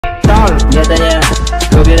Nyatanya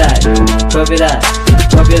copyright, copyright,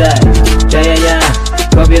 copyright. Gayanya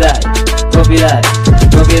copyright, copyright,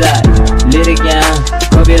 copyright. Liriknya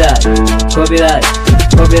copyright, copyright,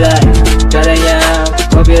 copyright. Caranya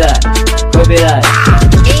copyright, copyright.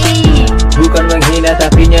 Bukan menghina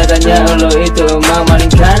tapi nyatanya lo itu emang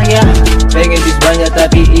maling karya. Pengen bis banyak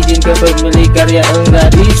tapi izin ke pemilik karya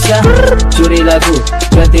enggak bisa. Curi lagu,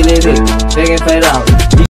 ganti lirik, pengen viral.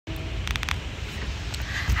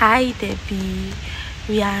 Hi Debbie,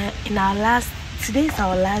 we are in today's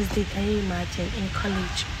our last day. Can you imagine, in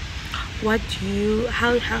college?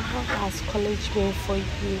 How has college been for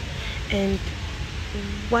you, and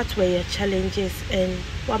what were your challenges, and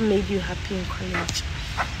what made you happy in college?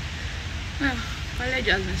 Well, college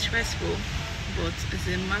has been stressful, but it's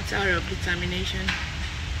a matter of determination.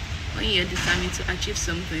 When you're determined to achieve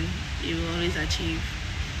something, you will always achieve.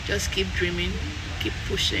 Just keep dreaming, keep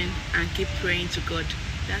pushing, and keep praying to God.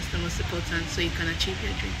 That's the most important, so you can achieve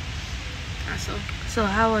your dream. That's all. So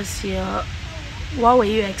what were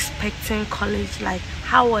you expecting college like?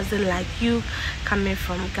 How was it like, you coming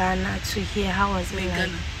from Ghana to here? How was it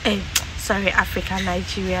like? Ghana. Africa,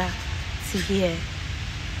 Nigeria to here.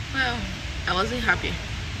 Well, I wasn't happy.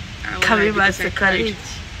 Coming back to college.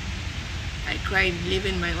 I cried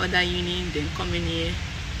leaving my other uni, then coming here.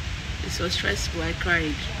 It was stressful. I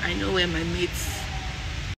cried. I know where my mates.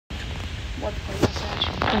 What conversation?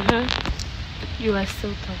 You are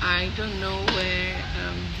still talking. I don't know where.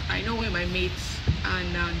 I know where my mates are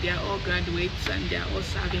now. They are all graduates and they are all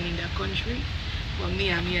serving in their country. But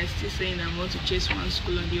me, I'm here still saying I want to chase one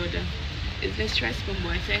school or the other. It's very stressful,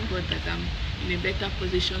 but I thank God that I'm in a better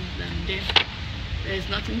position than them. There's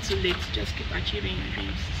nothing too late. Just keep achieving your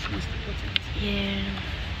dreams. It's most important. Yeah.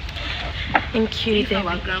 Thank you. If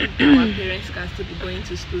our parents can still be going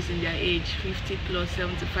to schools in their age, 50 plus,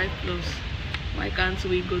 75 plus, why can't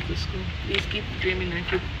we go to school? Please keep dreaming and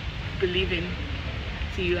keep believing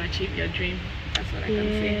till you achieve your dream. That's what I can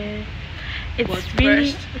say. But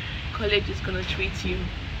first, college is gonna treat you.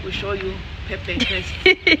 We'll show you pepper test.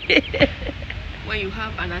 When you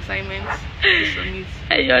have an assignment to submit,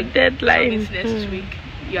 and your deadline next week,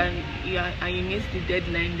 and you miss the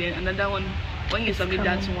deadline, then another one. When you submit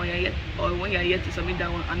that one, when you're yet to submit that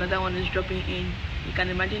one, another one is dropping in. You can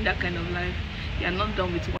imagine that kind of life. You're not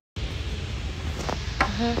done with one.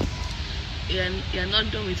 You're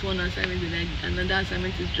not done with one assignment, and another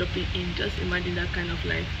assignment is dropping in. Just imagine that kind of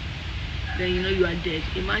life. Then you know you are dead.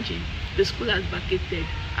 Imagine the school has vacated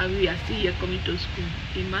and we are still here coming to school.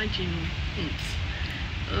 Imagine.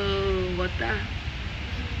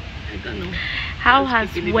 I don't know. How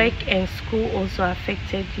has work and school also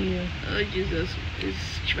affected you? Oh Jesus, it's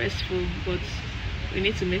stressful, but we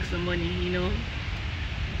need to make some money, you know.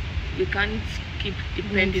 We can't keep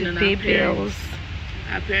depending on our parents.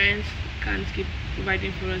 Our parents can't keep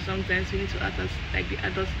providing for us. Sometimes we need to act as like the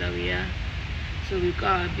adults that we are. So we've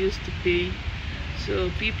got our bills to pay. So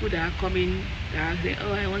people that are coming, that are saying,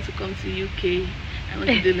 oh, I want to come to UK, I want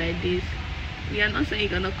to do like this. We are not saying you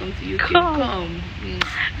cannot come to UK. Come.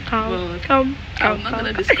 I'm not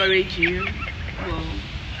gonna discourage you. Well,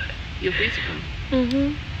 you're free to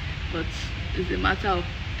come. But it's a matter of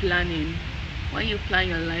planning. When you plan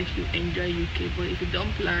your life, you enjoy UK. But if you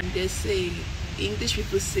don't plan, they say, English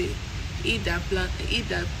people say, he that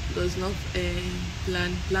does not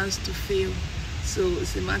plan plans to fail. So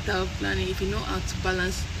it's a matter of planning. If you know how to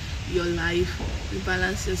balance your life, you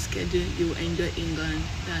balance your schedule, you will enjoy England.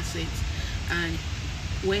 That's it. And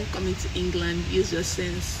when coming to England, use your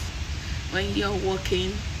sense. When you're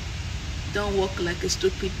walking, don't walk like a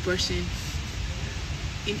stupid person.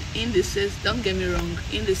 In the sense, don't get me wrong,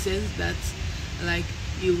 in the sense that, like,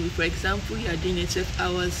 you, for example, you are doing a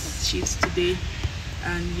 12-hour shift today,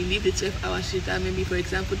 and you leave the 12-hour shift, and maybe, for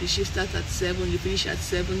example, the shift starts at 7, you finish at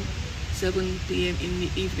 7 p.m. in the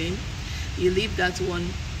evening. You leave that one,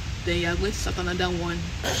 then you are going to start another one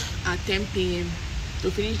at 10 p.m.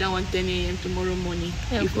 to finish that one 10 a.m. tomorrow morning.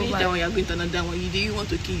 You finish that one, you are going to another one. Do you want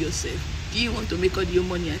to kill yourself? Do you want to make all your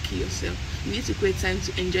money and kill yourself? You need to create time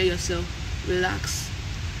to enjoy yourself, relax.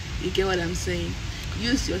 You get what I'm saying?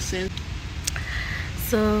 Use your sense.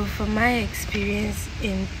 So from my experience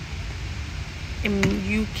in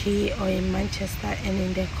UK or in Manchester and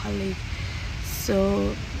in the college,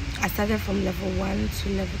 so I started from level 1 to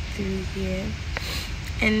level 3 here,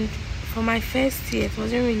 and for my first year it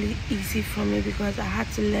wasn't really easy for me because I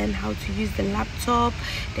had to learn how to use the laptop,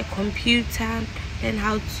 the computer, learn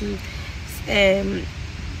how to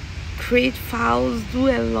create files, do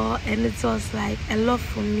a lot, and it was like a lot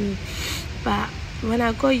for me. But when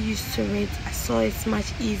I got used to it, I saw it's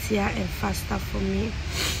much easier and faster for me.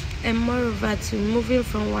 and moreover to moving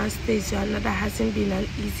from one state to another hasn't been an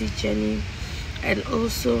easy journey. And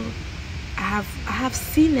also I have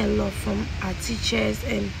seen a lot from our teachers,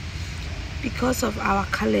 and because of our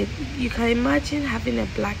color, you can imagine having a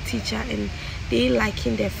black teacher and they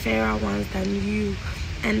liking the fairer ones than you,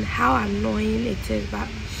 and how annoying it is. But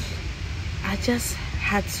I just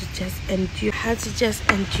had to endure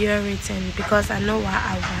it, and because I know what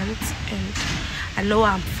I want and I know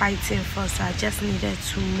what I'm fighting for, so I just needed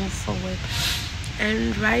to move forward.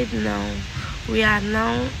 And right now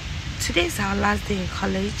today's our last day in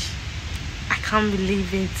college. I can't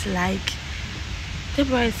believe it. Like,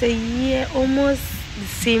 it's a year, almost the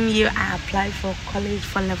same year I applied for college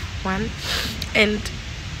for level 1, and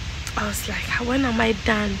I was like, when am I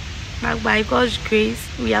done? But by God's grace,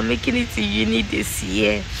 we are making it to uni this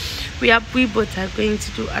year. We both are going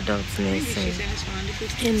to do adult nursing,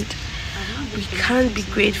 and we can't be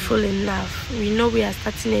grateful enough. We know we are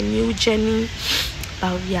starting a new journey,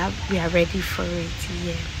 but we are ready for it.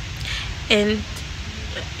 Yeah. And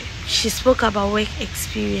she spoke about work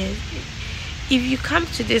experience. If you come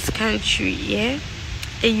to this country, yeah,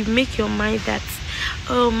 and you make your mind that,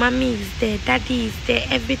 oh, mommy is there, daddy is there,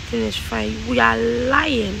 everything is fine, we are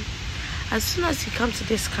lying. As soon as you come to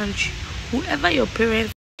this country, whoever your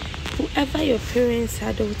parents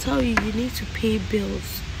are, they will tell you need to pay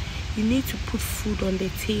bills, you need to put food on the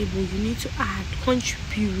table, you need to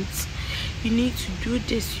contribute, you need to do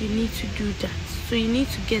this, you need to do that. So you need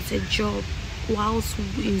to get a job whilst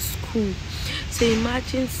in school. So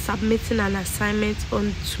imagine submitting an assignment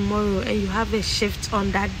on tomorrow and you have a shift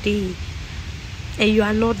on that day and you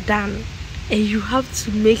are not done, and you have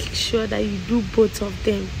to make sure that you do both of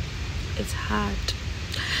them. It's hard,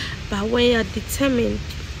 but when you're determined,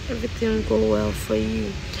 everything will go well for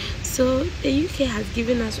you. So the UK has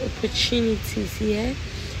given us opportunities here,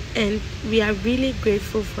 and we are really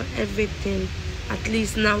grateful for everything. At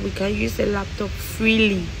least now we can use a laptop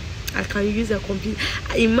freely. I can use a computer.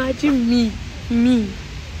 Imagine me,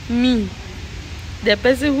 the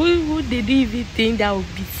person who didn't even think that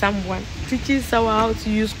would be someone teaching someone how to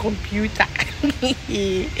use computer.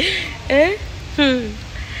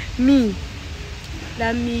 Me,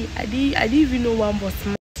 I didn't even know one was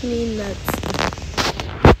me nuts.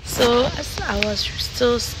 So as I was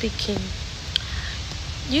still speaking,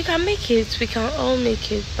 you can make it, we can all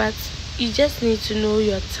make it, but you just need to know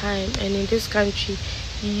your time. And in this country,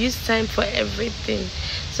 you use time for everything.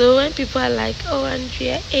 So when people are like, oh,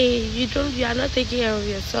 Andrea, hey, you are not taking care of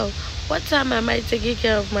yourself, what time am I taking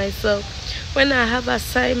care of myself? When I have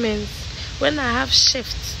assignments, when I have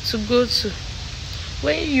shifts to go to,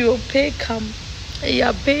 when your pay come and you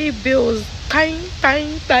are paying bills, bang,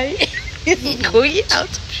 going out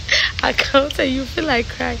of account, and you feel like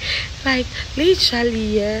crying. Like,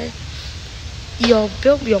 literally, yeah, your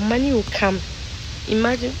money will come.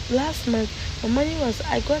 Imagine last month, my money was,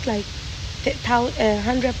 I got like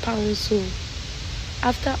 £100. So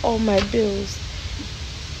after all my bills,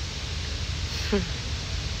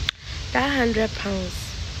 that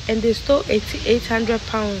 £100, and they stole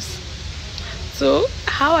 £800. So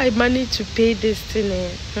how I managed to pay this thing,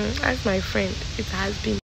 ask my friend. It has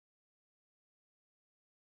been.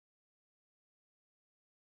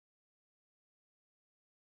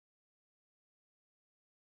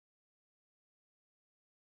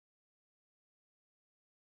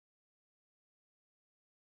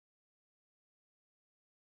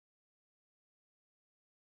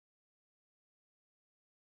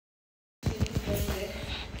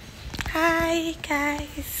 Hi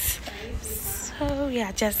guys, so we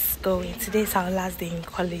are just going. Today's our last day in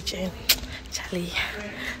college, and Charlie,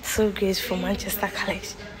 so grateful. Manchester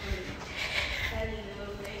College,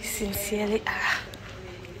 sincerely.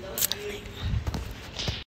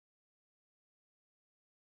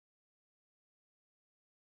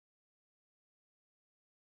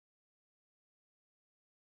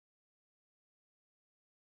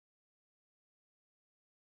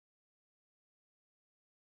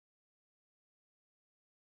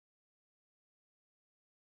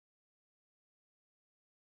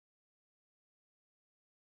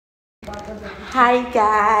 Hi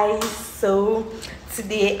guys, so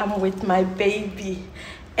today I'm with my baby,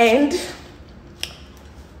 and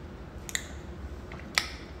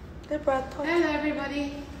Hello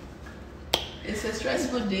everybody. It's a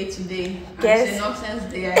stressful day today. Yes. It's a nonsense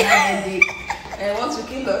day. I have a day. I want to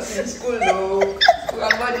kill us in school though.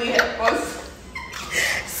 Somebody help us.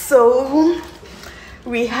 So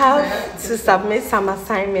we have to submit some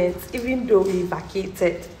assignments, even though we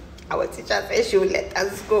vacated. Our teacher said she will let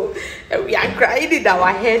us go, and we are crying in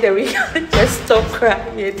our head, and we can't just stop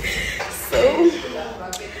crying.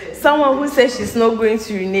 Someone who says she's not going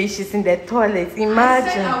to urinate, she's in the toilet. Imagine.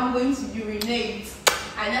 I said I'm going to urinate.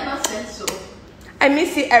 I never said so. I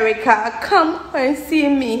miss you, Erica. Come and see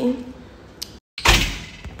me.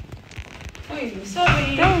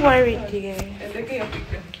 Sorry. Don't worry, dear. I'm taking your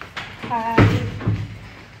picture. Hi.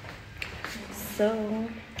 So,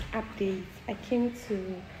 update. I came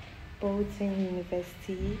to Bolton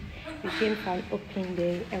University. We came for an open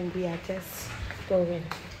day and we are just going.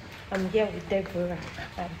 I'm here with Deborah,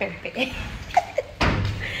 my baby.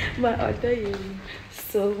 My other you.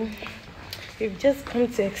 So, we've just come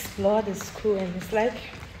to explore the school and it's like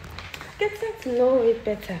getting to know it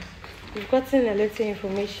better. We've gotten a little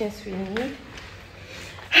information we need.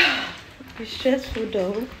 It's stressful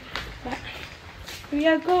though, but we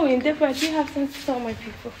are going. Deborah, do you have something to tell my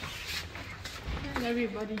people?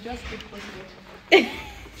 Everybody, just keep positive.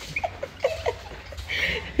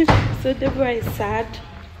 So Deborah is sad.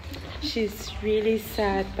 She's really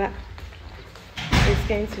sad, but it's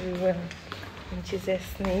going to be well. In Jesus'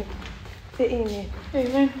 name. Say amen.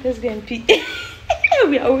 Amen. Let's go and pee.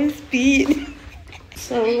 We are always peeing.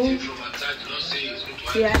 So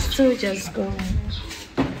we are still just going.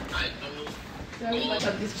 Very much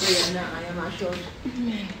of this prayer now, I am assured.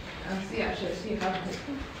 Amen. And see, I shall see how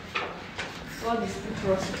God is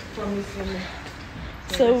promising me.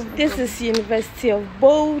 So this is University of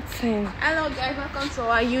Bolton. Hello guys, welcome to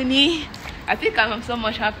our uni. I think I'm so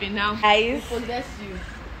much happy now. Guys, We possess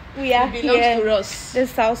you. we are It belongs here. to us.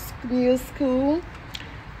 This is our new school.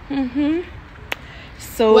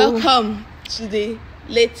 So Welcome to the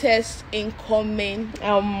latest incoming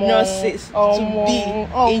nurses to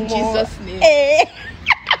be in Jesus' name.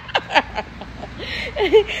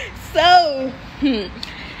 So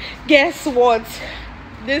guess what?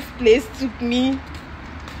 This place took me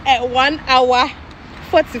 1 hour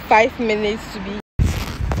 45 minutes to be.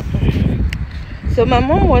 So my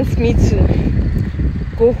mom wants me to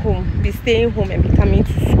go home, be staying home and be coming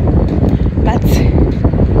to school. But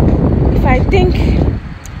if I think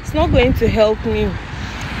it's not going to help me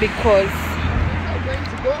because I'm going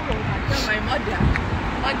to go home and tell my mother.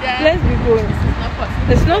 let's be going. It's not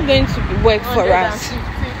possible. It's not going to be work for us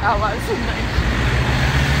 115 hours a night.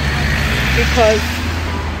 because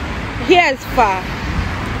here is far.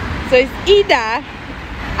 So it's either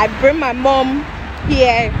I bring my mom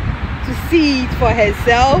here to see it for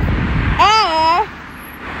herself, or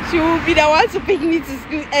she will be the one to pick me to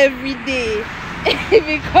school every day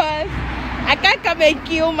because I can't come and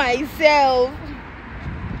kill myself.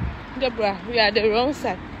 Deborah, we are the wrong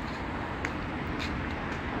side.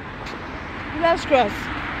 Let's cross.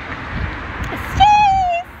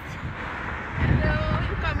 Hello,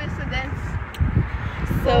 incoming students.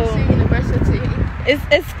 So Bolton University.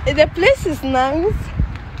 it's the place is nice,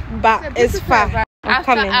 but it's far. I'm After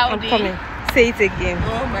coming. Audi. I'm coming. Say it again.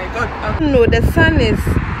 Oh my God. No, the sun is,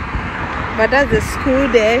 but that's the school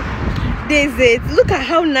there. There's it. Look at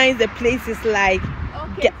how nice the place is. Like,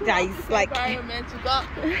 Okay, guys, like, environment. We got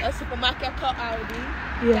a supermarket called Audi.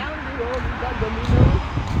 yeah. Down the road, we got Domino's.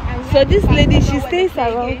 And So this lady, she where stays they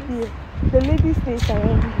play around games. here. The lady stays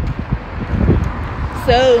around here.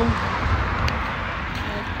 So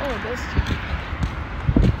Oh, that's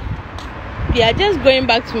cute. we are just going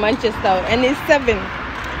back to Manchester, and it's 7.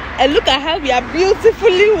 And look at how we are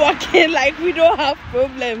beautifully walking. Like we don't have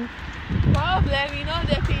problem. Problem, you know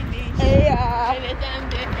they finish. Yeah. Anytime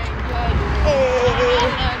they enjoy.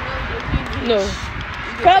 No.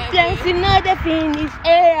 Problems, you know the finish.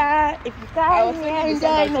 Yeah. If you I was can't thinking the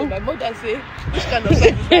song I told enjoy. my mother say, which kind of song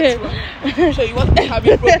is that one? So you want to have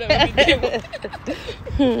your problem every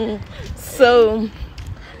day. So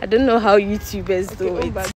I don't know how YouTubers do it.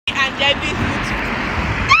 And Debbie's YouTube.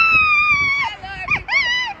 Hello everybody.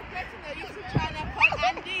 I'm creating a YouTube channel called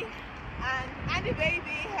Andy. And Andy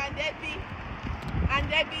Baby and Debbie. And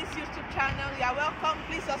Debbie's YouTube channel. You are welcome.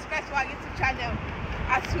 Please subscribe to our YouTube channel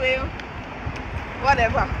as well.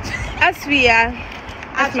 Whatever. As we are,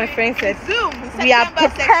 as my friend said, Zoom. we are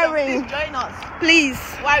September section. preparing. Please join us Please,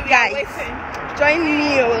 while we guys, are waiting. join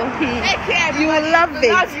me. Take care, You will everybody. love We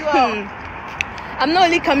it. love you all. I'm not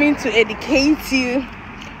only coming to educate you,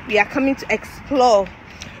 we are coming to explore.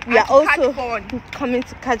 We And are to catch also fun. coming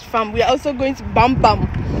to catch fun. We are also going to Bam Bam.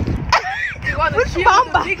 You want to Which chill Bam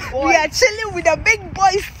with the Bam? big We boys. are chilling with the big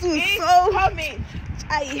boys too. So Coming.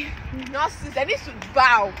 I Nurses, they need to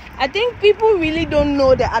bow. think people really don't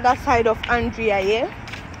know the other side of Andrea, yeah?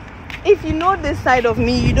 If you know this side of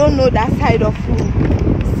me, you don't know that side of me.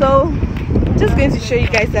 So I'm just going to show you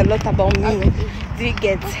guys a lot about me. Do you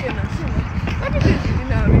get? Okay, now, see, now. Let me do the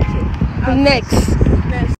dinner ritual. Next,